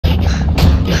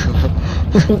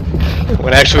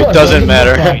When actually it doesn't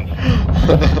matter.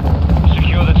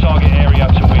 Secure the target area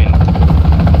to win.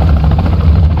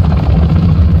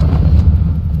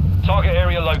 Target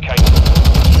area located.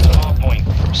 Hard point.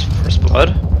 First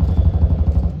blood.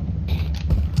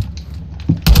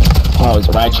 Oh, it's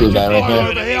a Raichu guy right here.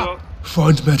 Over here.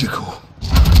 Find medical.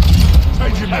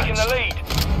 Change your Taking the max. lead.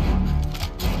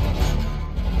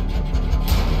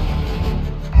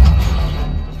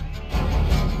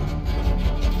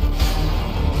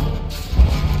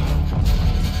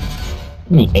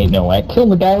 He ain't no way. Kill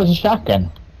the guy with a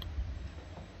shotgun.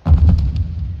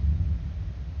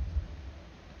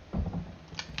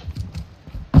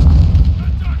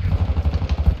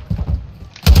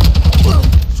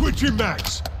 Switching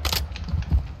max.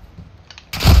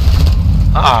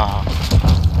 Ah.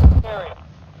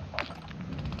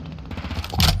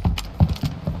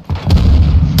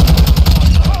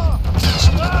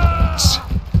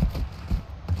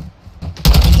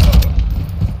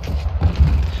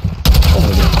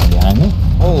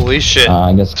 Holy shit.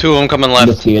 I guess Two of them coming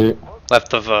left. here.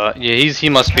 Left of, yeah, he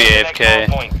must be Next hard AFK.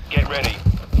 point. Get ready.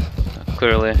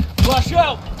 Clearly. Flash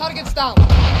out! Target's down!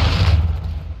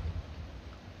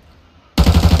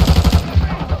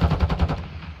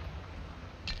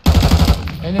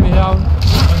 Enemy down.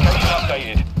 Location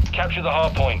updated. Capture the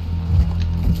hard point.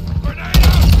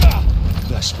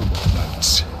 That's for my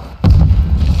mates.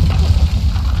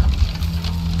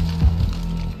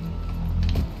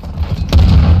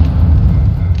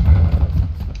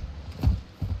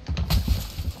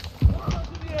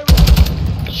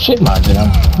 Shit marking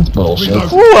him. That's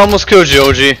bullshit. Ooh, almost killed you,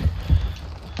 OG.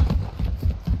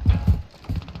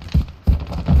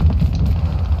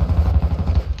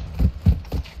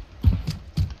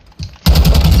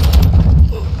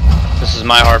 This is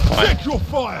my hard point. Check your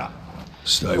fire.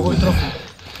 Stay with it.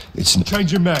 It's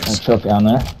changing max. There's a trophy on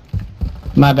there.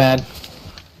 My bad.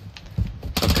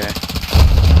 Okay.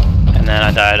 And then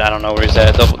I died. I don't know where he's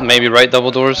at. Maybe right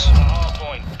double doors. Hard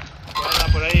point.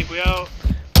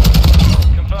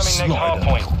 Confirming next hard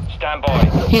point. Stand by.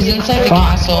 He's inside the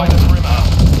castle.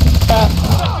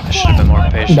 I should have been more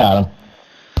patient. Got him.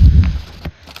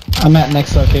 I'm at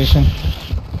next location.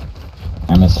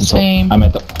 I'm at the Same. I'm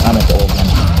at the old one.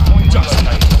 Point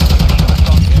located.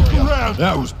 Around.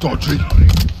 That was dodgy.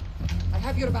 I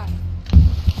have your back.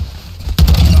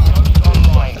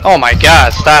 Online. Oh my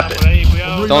god, stop it.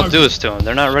 Don't do this to them.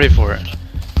 They're not ready for it.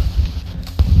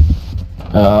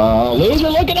 Laser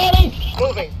looking at me!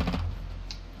 Moving.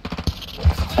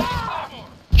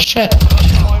 Shit.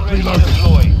 Ready to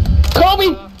deploy.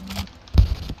 Kobe!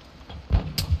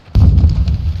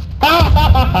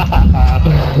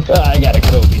 I got a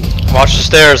Kobe. Watch the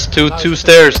stairs. Two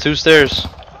stairs.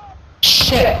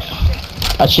 Shit.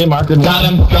 A shit marker. Got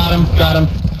him, got him, got him.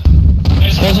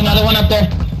 There's another one up there.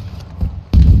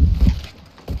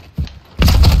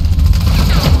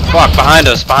 Fuck, behind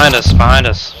us.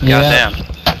 Yeah. Goddamn.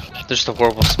 Just a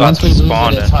horrible spot Once to we lose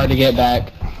spawn it, it's in. hard to get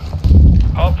back.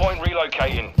 Hard point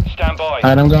relocating. Stand by.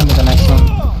 Alright, I'm going to the next one.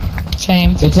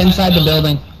 Same. It's inside the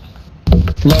building.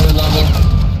 Lower level.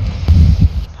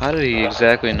 How did he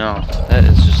exactly know? That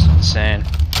is just insane.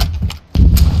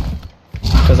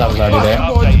 Because I was already there.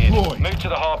 Updated. Move to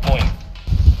the hard point.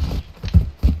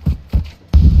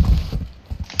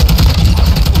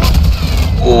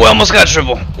 Ooh, I almost got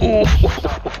triple. Ooh. You're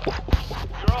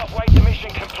halfway to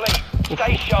mission complete.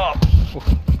 Stay sharp.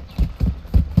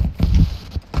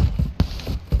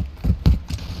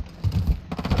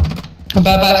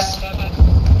 Above us.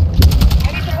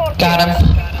 Got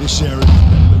him. This area.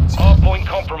 Hard point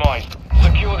compromised.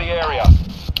 Secure the area.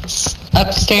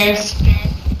 Upstairs.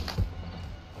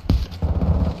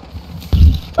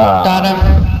 Got Got him.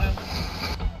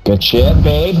 Good shit,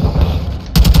 babe.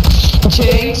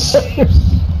 Chase.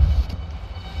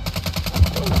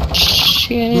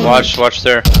 Shit. Watch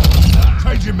there.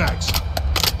 Changing max.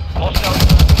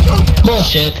 Hostile.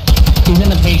 Bullshit. He's in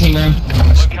the painting room.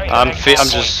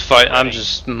 I'm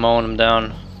just mowing him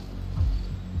down.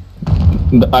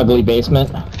 The ugly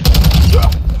basement.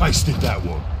 Pasted that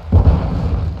one.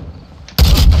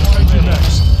 Changing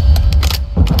max.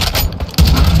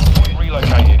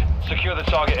 Relocated. Secure the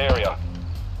target area.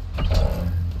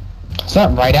 Is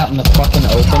that right out in the fucking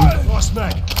open? Lost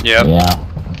mag. Yep. Yeah.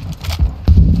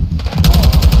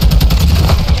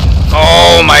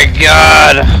 Oh my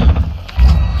god.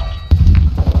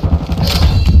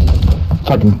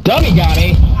 Fucking dummy got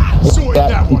me. Sorted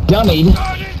that one. Dummy.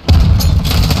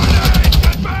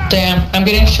 Damn, I'm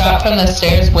getting shot from the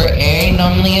stairs where A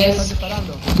normally is.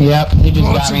 Yep, he just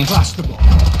got Martin me. Plasterbox.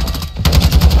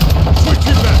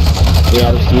 Switching max.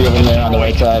 Yeah, there's three of them there on the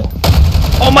right side.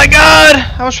 Oh my god!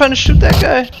 I was trying to shoot that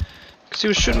guy. He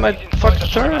was shooting my fucking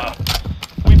turret.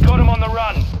 We've got him on the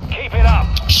run. Keep it up.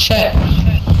 Shit.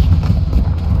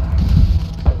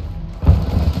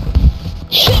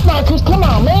 Shit, Marcus, come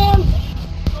on, man!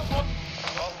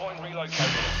 Hardpoint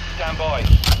relocated. Stand by.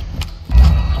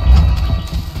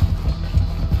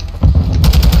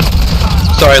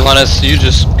 Sorry, Linus, you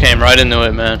just came right into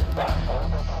it, man.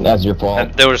 That's your fault.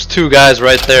 And there was 2 guys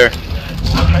right there.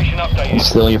 Location updated. It's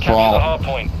still your Capture fault. the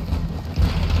hardpoint.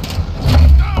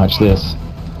 Watch this.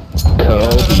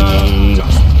 Kobe.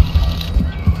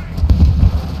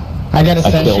 I got a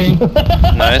I killed sentry.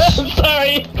 him. Nice.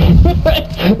 Sorry.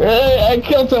 I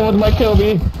killed someone with my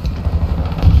Kobe.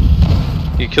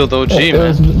 You killed OG, It man.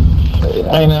 was-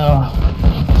 I know.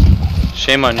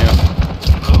 Shame on you.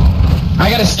 I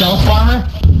got a stealth bomber.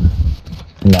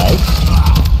 Nice.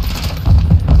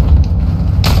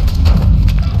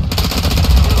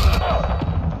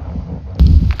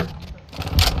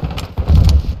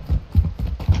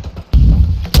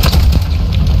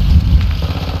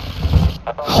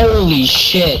 Holy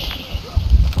shit.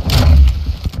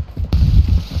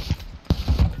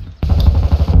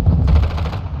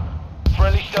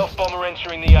 Friendly stealth bomber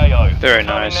entering the AO. Very Confirming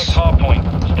nice. Next hardpoint.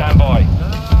 Stand by.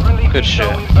 Friendly Good VTOL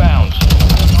shit. inbound.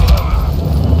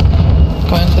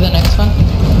 Going for the next one.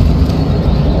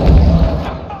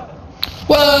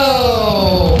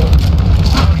 Whoa!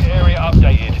 Target area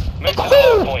updated. Move to the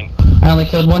hardpoint. I only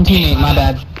killed one teammate, my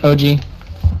bad. OG.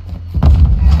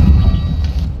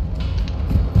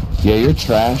 Yeah, you're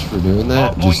trash for doing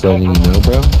that. Just letting you know,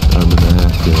 bro. I'm gonna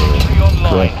have to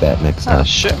correct that next Not a time.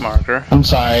 shit marker. I'm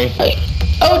sorry.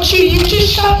 Oh, gee, you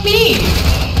just shot me!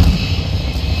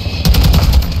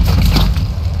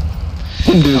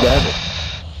 Didn't do that.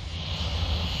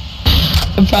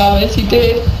 I promise you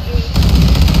did.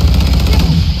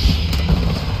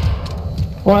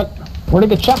 What? Where'd it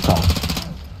get shot from?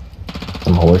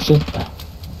 Some horseshit?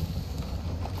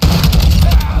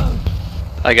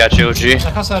 I got you, OG.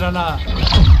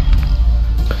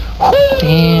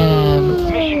 Damn.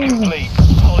 Mission complete.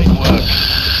 Solid work.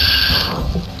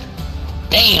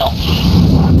 Damn.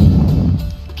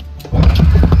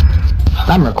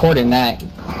 I'm recording that.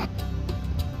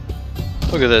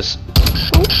 Look at this.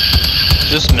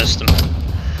 Just missed him.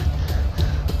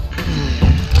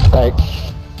 Like,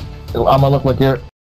 I'm gonna look like you're